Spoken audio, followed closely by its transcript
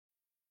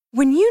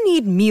When you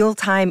need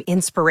mealtime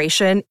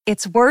inspiration,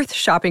 it's worth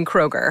shopping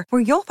Kroger,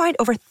 where you'll find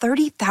over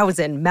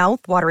 30,000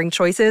 mouth-watering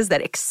choices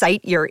that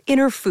excite your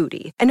inner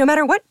foodie. And no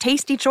matter what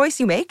tasty choice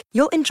you make,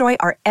 you'll enjoy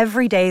our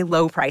everyday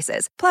low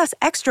prices, plus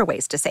extra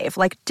ways to save,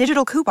 like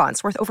digital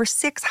coupons worth over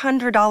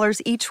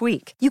 $600 each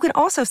week. You can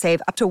also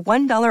save up to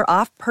 $1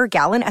 off per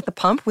gallon at the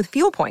pump with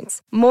fuel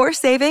points. More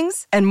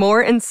savings and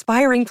more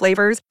inspiring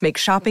flavors make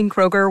shopping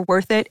Kroger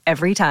worth it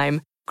every time.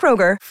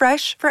 Kroger,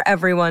 fresh for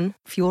everyone.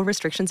 Fuel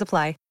restrictions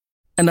apply.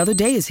 Another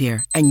day is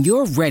here, and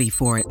you're ready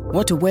for it.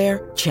 What to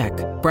wear? Check.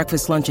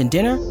 Breakfast, lunch, and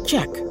dinner?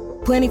 Check.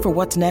 Planning for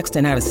what's next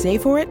and how to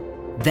save for it?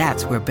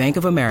 That's where Bank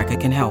of America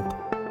can help.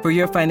 For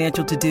your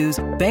financial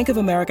to-dos, Bank of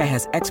America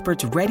has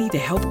experts ready to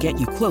help get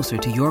you closer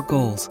to your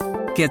goals.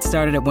 Get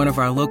started at one of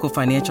our local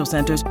financial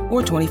centers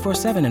or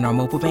 24/7 in our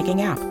mobile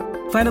banking app.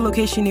 Find a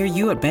location near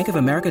you at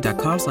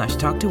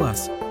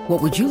bankofamerica.com/talktous.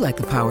 What would you like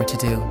the power to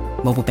do?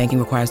 Mobile banking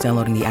requires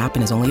downloading the app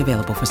and is only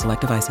available for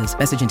select devices.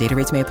 Message and data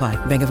rates may apply.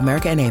 Bank of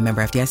America N.A.,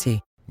 member FDIC.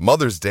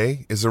 Mother's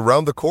Day is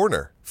around the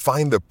corner.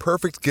 Find the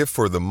perfect gift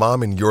for the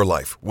mom in your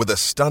life with a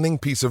stunning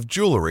piece of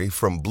jewelry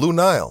from Blue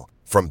Nile.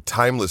 From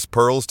timeless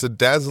pearls to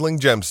dazzling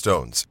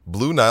gemstones,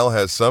 Blue Nile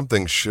has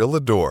something she'll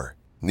adore.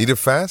 Need it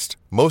fast?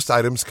 Most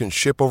items can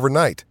ship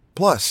overnight.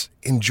 Plus,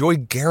 enjoy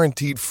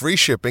guaranteed free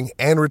shipping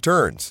and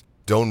returns.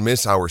 Don't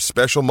miss our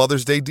special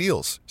Mother's Day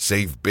deals.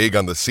 Save big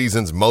on the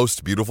season's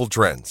most beautiful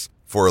trends.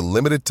 For a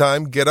limited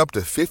time, get up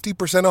to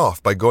 50%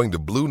 off by going to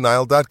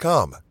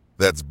BlueNile.com.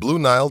 That's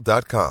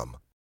BlueNile.com.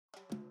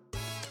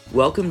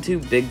 Welcome to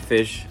Big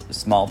Fish,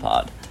 Small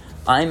Pod.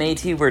 I'm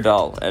A.T.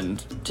 Werdal,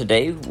 and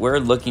today we're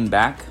looking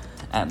back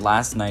at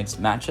last night's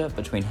matchup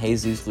between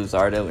Jesus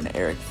Luzardo and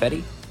Erick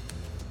Fedde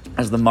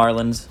as the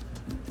Marlins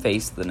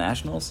faced the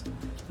Nationals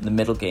in the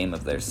middle game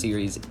of their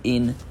series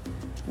in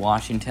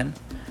Washington,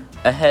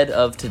 ahead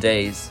of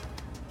today's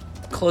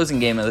closing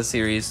game of the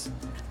series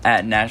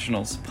at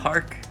Nationals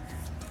Park,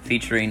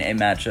 featuring a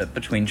matchup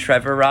between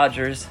Trevor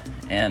Rogers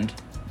and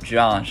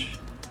Josh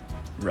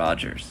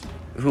Rogers,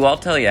 who I'll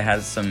tell you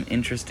has some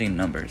interesting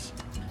numbers.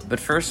 But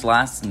first,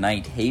 last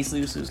night,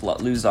 Jesus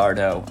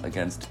Luzardo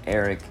against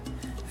Erick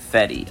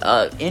Fedde.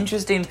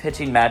 Interesting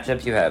pitching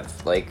matchup. You have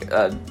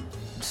a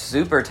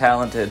super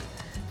talented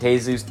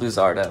Jesus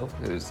Luzardo,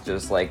 who's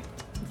just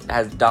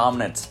has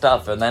dominant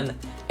stuff, and then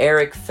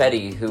Erick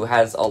Fedde, who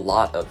has a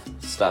lot of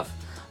stuff.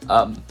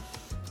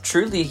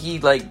 Truly,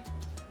 he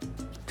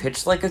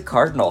pitched like a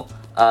cardinal.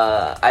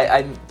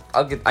 I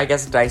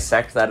guess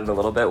dissect that in a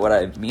little bit, what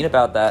I mean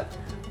about that.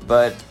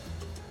 But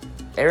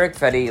Erick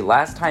Fedde,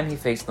 last time he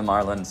faced the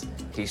Marlins,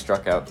 he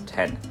struck out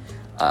 10.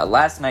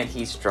 Last night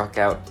he struck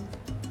out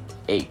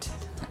 8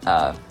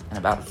 in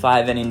about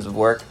 5 innings of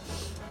work.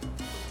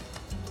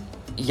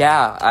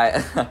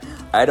 Yeah,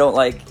 I don't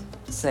like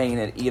saying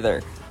it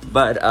either.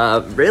 But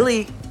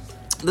really,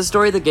 the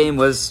story of the game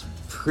was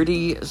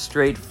pretty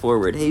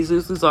straightforward.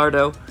 Jesus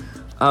Luzardo,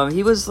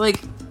 he was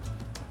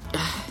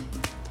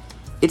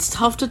it's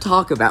tough to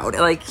talk about.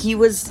 He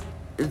was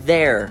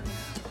there.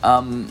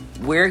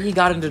 Where he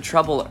got into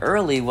trouble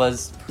early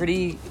was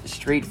pretty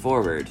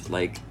straightforward.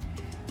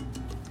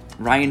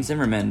 Ryan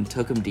Zimmerman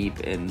took him deep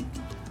in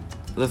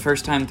the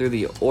first time through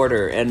the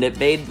order, and it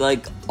made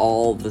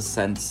all the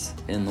sense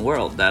in the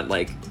world that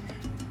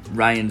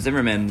Ryan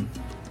Zimmerman,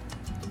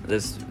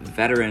 this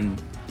veteran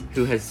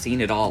who has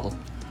seen it all,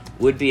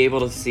 would be able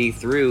to see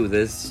through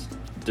this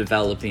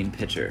developing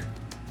pitcher,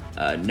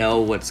 know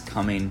what's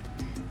coming,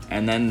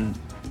 and then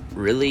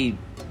really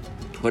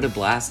put a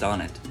blast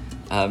on it,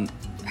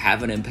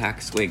 have an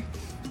impact swing.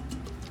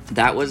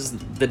 That was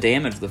the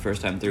damage the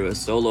first time through, a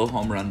solo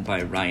home run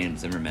by Ryan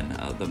Zimmerman.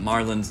 The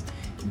Marlins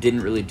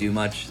didn't really do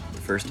much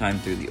the first time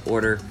through the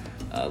order.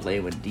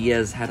 Lewin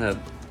Diaz had a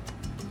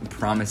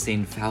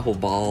promising foul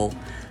ball.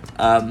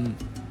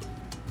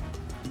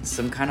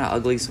 Some kind of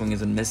ugly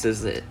swings and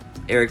misses.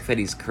 Erick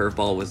Fedde's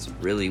curveball was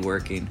really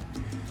working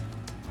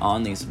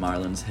on these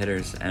Marlins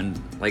hitters,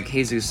 and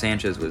Jesus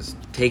Sanchez was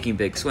taking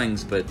big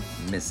swings but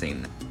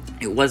missing.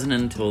 It wasn't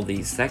until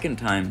the second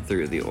time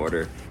through the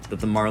order that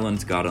the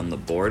Marlins got on the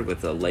board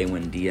with a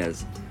Lewin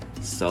Diaz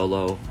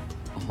solo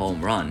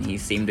home run. He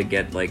seemed to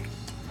get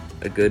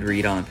a good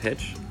read on a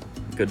pitch,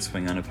 good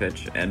swing on a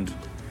pitch, and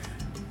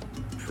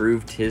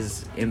proved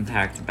his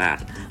impact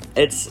bat.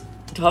 It's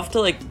tough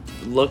to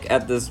look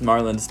at this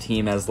Marlins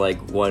team as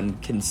one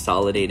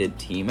consolidated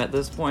team at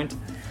this point.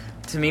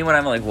 To me, when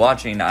I'm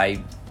watching,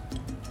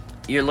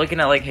 you're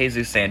looking at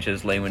Jesus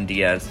Sanchez, Lewin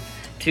Diaz,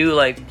 two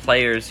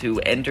players who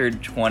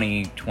entered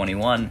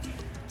 2021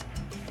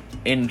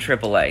 in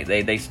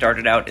AAA. They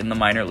started out in the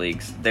minor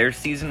leagues. Their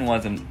season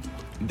wasn't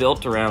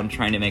built around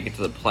trying to make it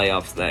to the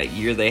playoffs that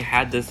year. They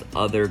had this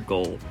other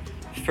goal.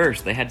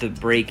 First, they had to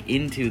break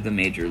into the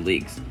major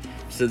leagues.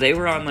 So they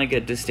were on a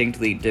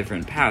distinctly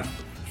different path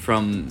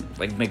from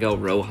Miguel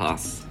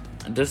Rojas.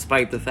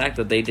 Despite the fact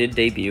that they did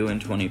debut in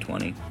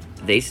 2020,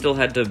 they still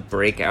had to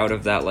break out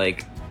of that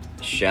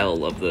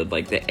shell of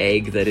the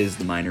egg that is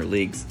the minor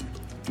leagues.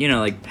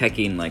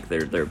 Pecking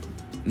their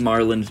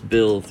Marlins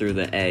bill through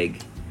the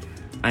egg.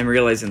 I'm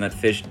realizing that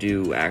fish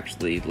do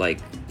actually, lay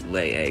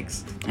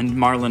eggs. And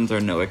marlins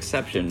are no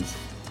exceptions.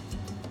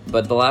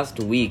 But the last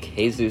week,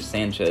 Jesus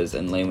Sanchez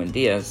and Lewin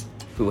Diaz,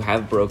 who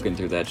have broken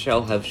through that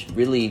shell, have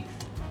really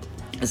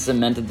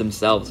cemented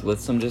themselves with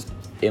some just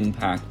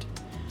impact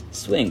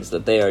swings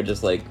that they are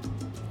just,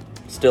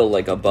 still,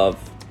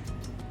 above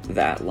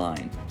that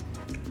line.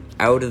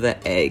 Out of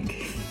the egg.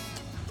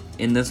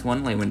 In this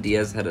one, Lewin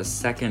Diaz had a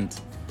second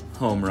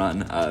home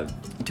run.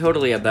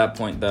 Totally at that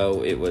point,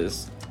 though, it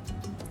was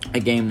a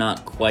game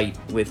not quite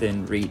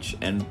within reach,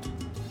 and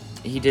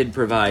he did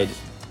provide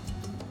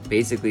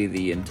basically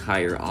the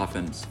entire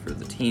offense for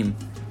the team.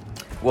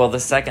 Well, the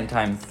second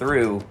time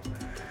through,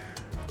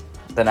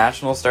 the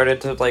Nationals started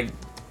to,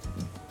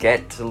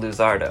 get to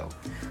Luzardo.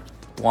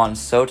 Juan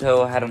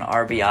Soto had an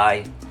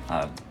RBI,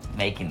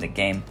 making the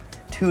game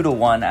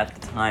 2-1 at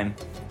the time.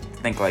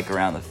 I think,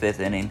 around the 5th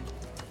inning.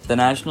 The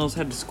Nationals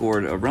had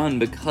scored a run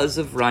because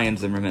of Ryan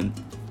Zimmerman,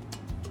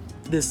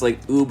 this,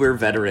 uber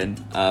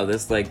veteran,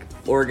 this,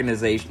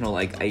 organizational,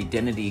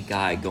 identity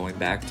guy going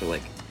back to,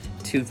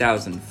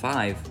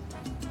 2005.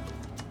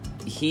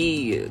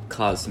 He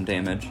caused some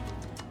damage.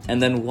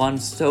 And then Juan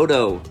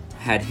Soto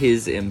had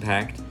his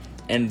impact,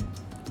 and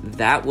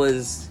that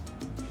was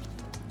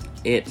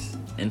it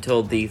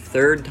until the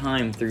third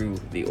time through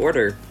the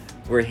order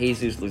where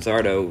Jesus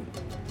Luzardo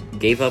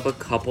gave up a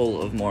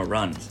couple of more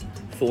runs,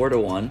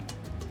 4-1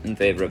 in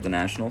favor of the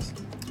Nationals,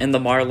 and the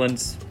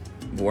Marlins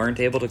weren't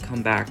able to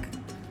come back.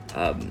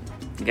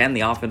 Again,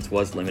 the offense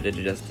was limited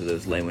just to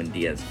those Lewin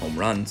Diaz home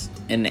runs,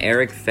 and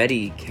Erick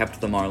Fedde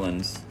kept the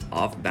Marlins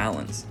off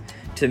balance.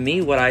 To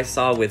me, what I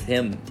saw with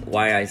him,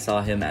 why I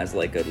saw him as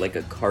a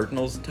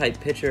Cardinals type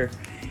pitcher,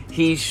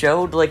 he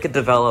showed a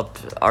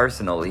developed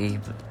arsenal. He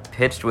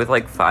pitched with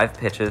 5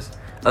 pitches,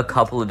 a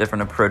couple of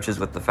different approaches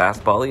with the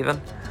fastball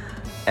even,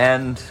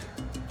 and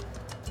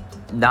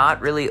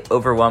not really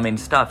overwhelming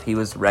stuff. He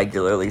was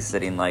regularly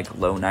sitting low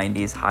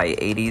 90s, high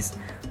 80s,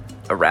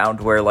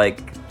 around where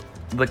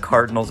the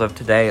Cardinals of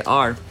today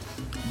are,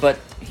 but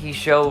he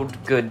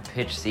showed good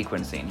pitch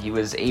sequencing. He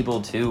was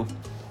able to,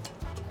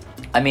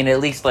 at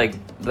least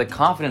the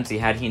confidence he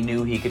had, he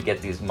knew he could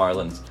get these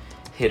Marlins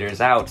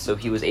hitters out, so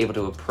he was able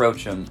to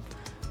approach them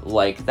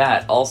like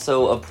that.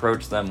 Also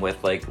approach them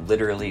with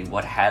literally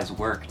what has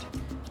worked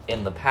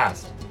in the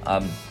past.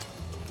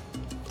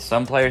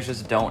 Some players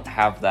just don't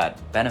have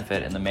that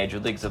benefit in the major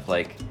leagues of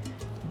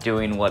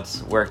doing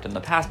what's worked in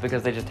the past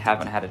because they just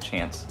haven't had a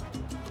chance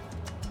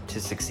to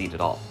succeed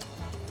at all.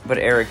 But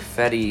Erick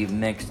Fedde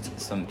mixed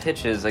some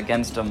pitches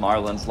against a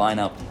Marlins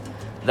lineup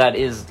that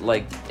is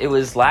it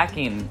was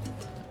lacking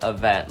a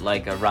vet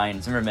like a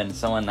Ryan Zimmerman,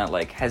 someone that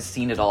has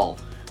seen it all,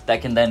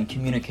 that can then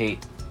communicate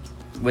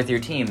with your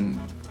team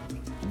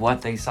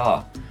what they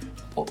saw.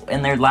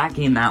 And they're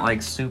lacking that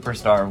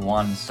superstar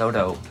Juan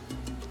Soto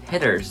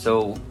hitter,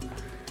 so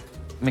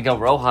Miguel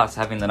Rojas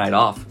having the night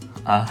off,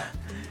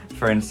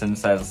 for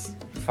instance, as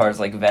far as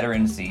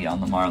veterancy on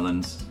the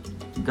Marlins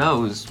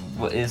goes,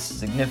 is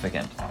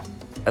significant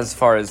as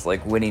far as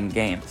winning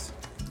games.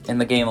 In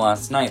the game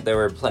last night, there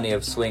were plenty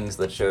of swings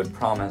that showed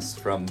promise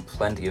from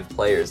plenty of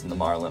players in the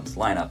Marlins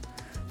lineup.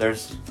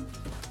 There's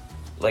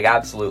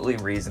absolutely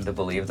reason to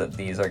believe that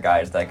these are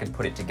guys that could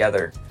put it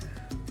together,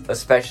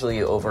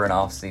 especially over an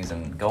off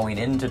season going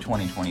into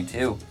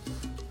 2022.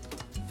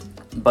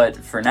 But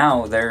for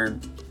now, they're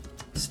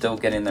still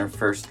getting their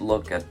first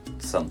look at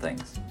some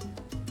things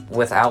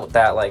without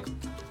that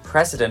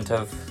precedent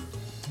of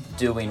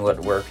doing what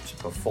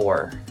worked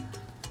before.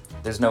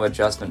 There's no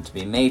adjustment to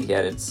be made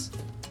yet. It's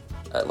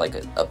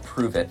a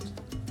prove it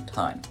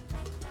time.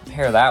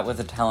 Pair that with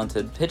a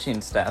talented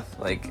pitching staff.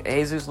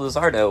 Jesus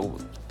Luzardo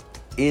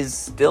is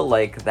still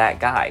that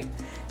guy.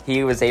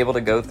 He was able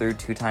to go through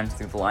 2 times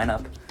through the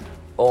lineup,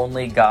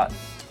 only got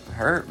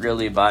hurt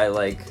really by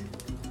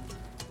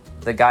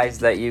the guys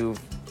that you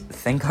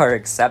think are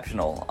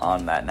exceptional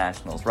on that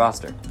Nationals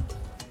roster.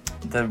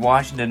 The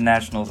Washington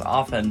Nationals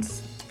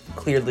offense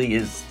clearly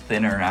is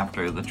thinner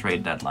after the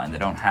trade deadline. They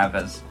don't have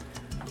as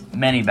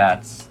many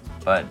bats,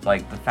 but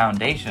the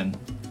foundation,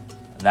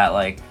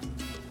 that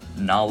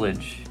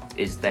knowledge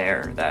is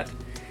there, that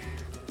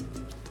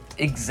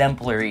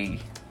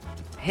exemplary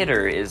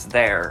hitter is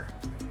there.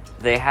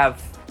 They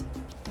have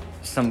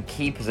some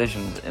key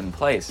positions in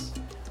place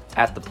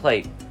at the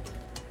plate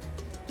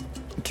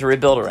to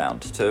rebuild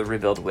around, to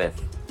rebuild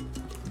with.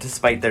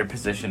 Despite their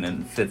position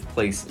in 5th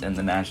place in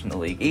the National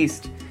League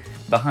East,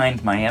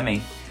 behind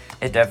Miami,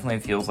 it definitely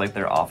feels like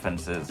their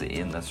offense is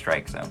in the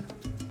strike zone.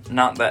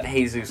 Not that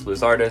Jesus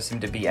Luzardo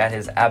seemed to be at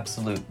his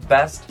absolute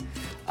best.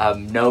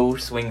 No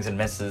swings and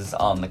misses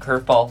on the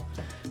curveball.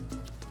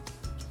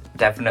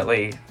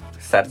 Definitely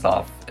sets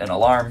off an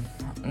alarm.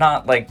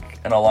 Not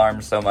an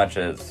alarm so much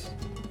as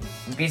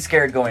be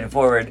scared going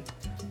forward.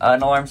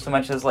 An alarm so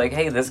much as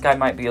hey, this guy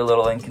might be a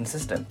little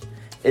inconsistent.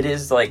 It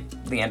is the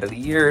end of the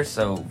year,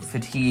 so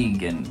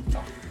fatigue and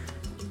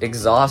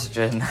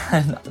exhaustion,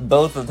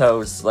 both of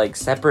those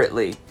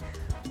separately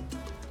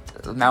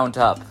mount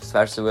up,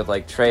 especially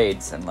with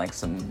trades and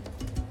some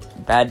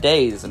bad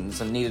days and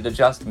some needed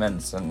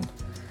adjustments, and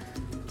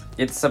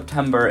it's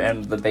September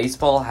and the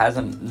baseball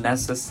hasn't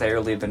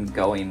necessarily been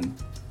going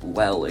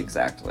well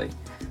exactly.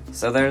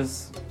 So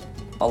there's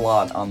a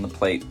lot on the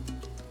plate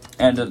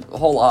and a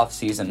whole off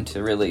season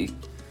to really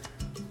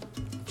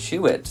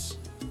chew it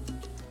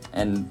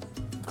and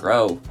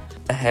grow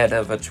ahead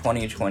of a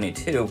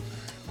 2022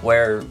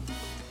 where,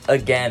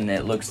 again,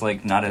 it looks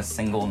like not a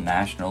single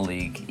National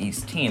League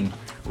East team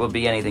will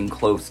be anything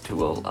close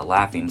to a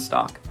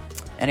laughingstock.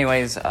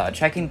 Anyways,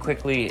 checking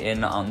quickly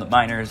in on the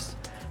minors,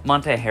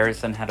 Monte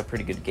Harrison had a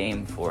pretty good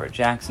game for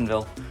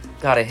Jacksonville.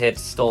 Got a hit,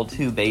 stole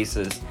 2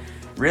 bases.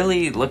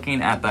 Really,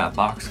 looking at that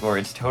box score,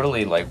 it's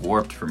totally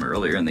warped from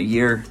earlier in the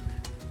year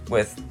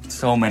with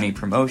so many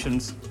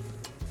promotions.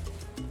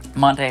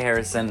 Monte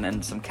Harrison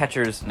and some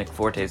catchers, Nick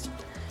Fortes,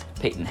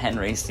 Peyton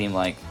Henry, seem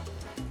like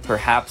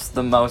perhaps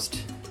the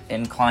most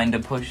inclined to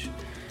push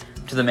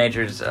to the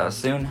majors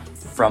soon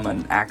from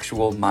an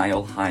actual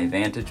mile-high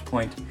vantage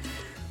point.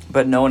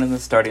 But no one in the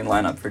starting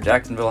lineup for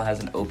Jacksonville has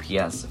an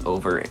OPS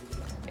over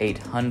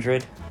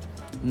 800.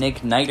 Nick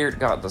Neidert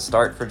got the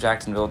start for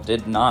Jacksonville,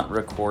 did not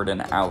record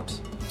an out,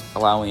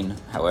 allowing,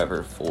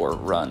 however, 4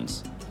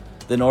 runs.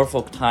 The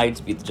Norfolk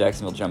Tides beat the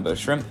Jacksonville Jumbo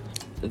Shrimp.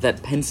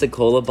 That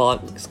Pensacola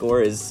box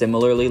score is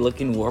similarly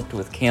looking warped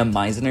with Cam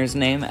Meisner's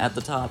name at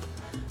the top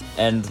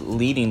and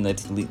leading the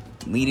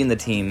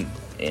team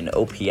in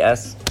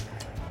OPS.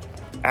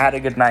 I had a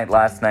good night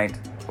last night.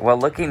 While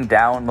looking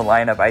down the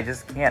lineup, I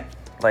just can't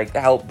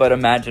help but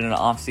imagine an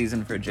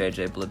off-season for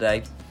JJ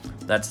Bleday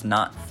that's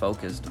not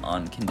focused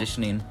on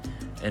conditioning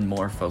and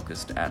more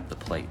focused at the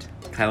plate.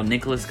 Kyle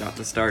Nicholas got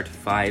the start,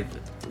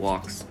 5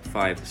 walks,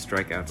 5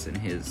 strikeouts in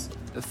his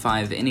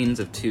 5 innings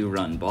of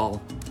 2-run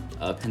ball.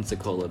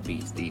 Pensacola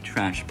beat the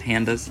Trash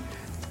Pandas.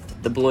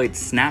 The Beloit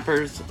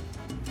Snappers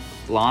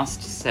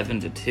lost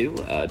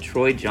 7-2.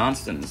 Troy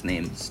Johnston's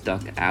name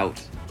stuck out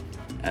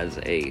as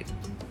a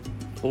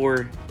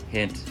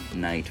 4-hit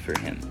night for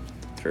him,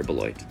 for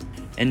Beloit.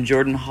 And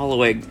Jordan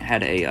Holloway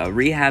had a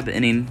rehab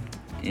inning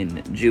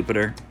in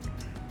Jupiter,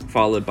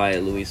 followed by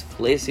a Luis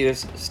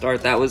Palacios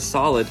start that was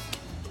solid,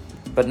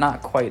 but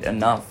not quite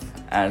enough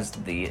as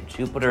the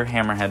Jupiter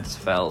Hammerheads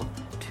fell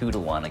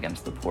 2-1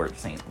 against the Port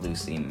St.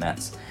 Lucie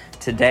Mets.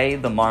 Today,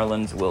 the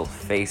Marlins will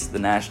face the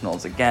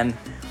Nationals again.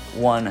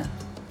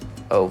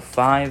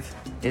 1:05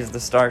 is the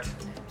start.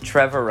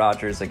 Trevor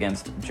Rogers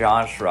against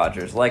Josh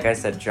Rogers. Like I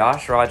said,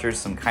 Josh Rogers,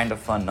 some kind of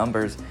fun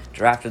numbers.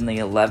 Drafted in the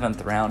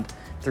 11th round,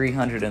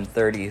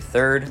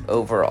 333rd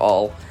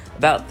overall.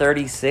 About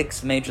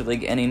 36 Major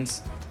League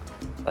innings,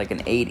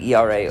 an 8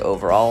 ERA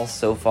overall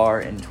so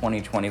far in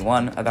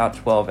 2021. About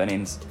 12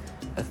 innings,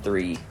 a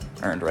 3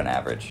 earned run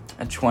average.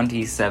 A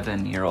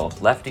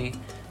 27-year-old lefty,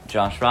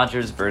 Josh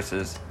Rogers,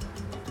 versus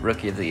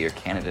Rookie of the Year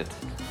candidate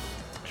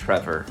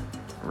Trevor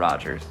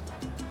Rogers.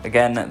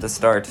 Again, the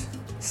start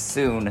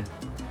soon,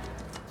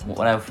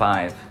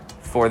 1:05,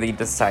 for the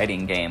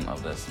deciding game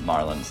of this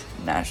Marlins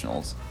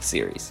Nationals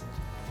series.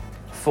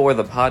 For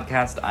the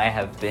podcast, I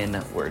have been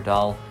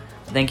Werdal.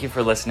 Thank you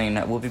for listening.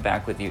 We'll be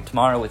back with you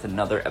tomorrow with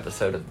another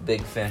episode of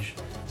Big Fish,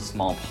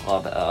 Small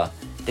Pod.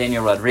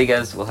 Daniel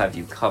Rodriguez will have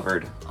you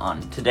covered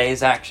on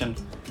today's action.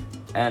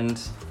 And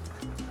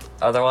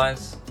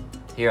otherwise,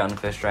 here on the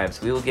Fish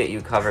Drives, we will get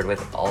you covered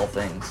with all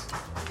things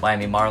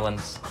Miami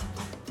Marlins,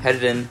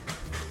 headed in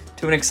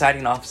to an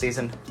exciting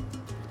offseason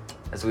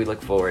as we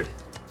look forward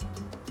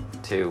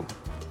to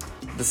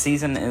the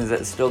season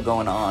is still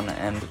going on,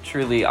 and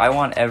truly, I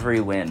want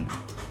every win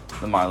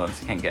the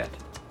Marlins can get.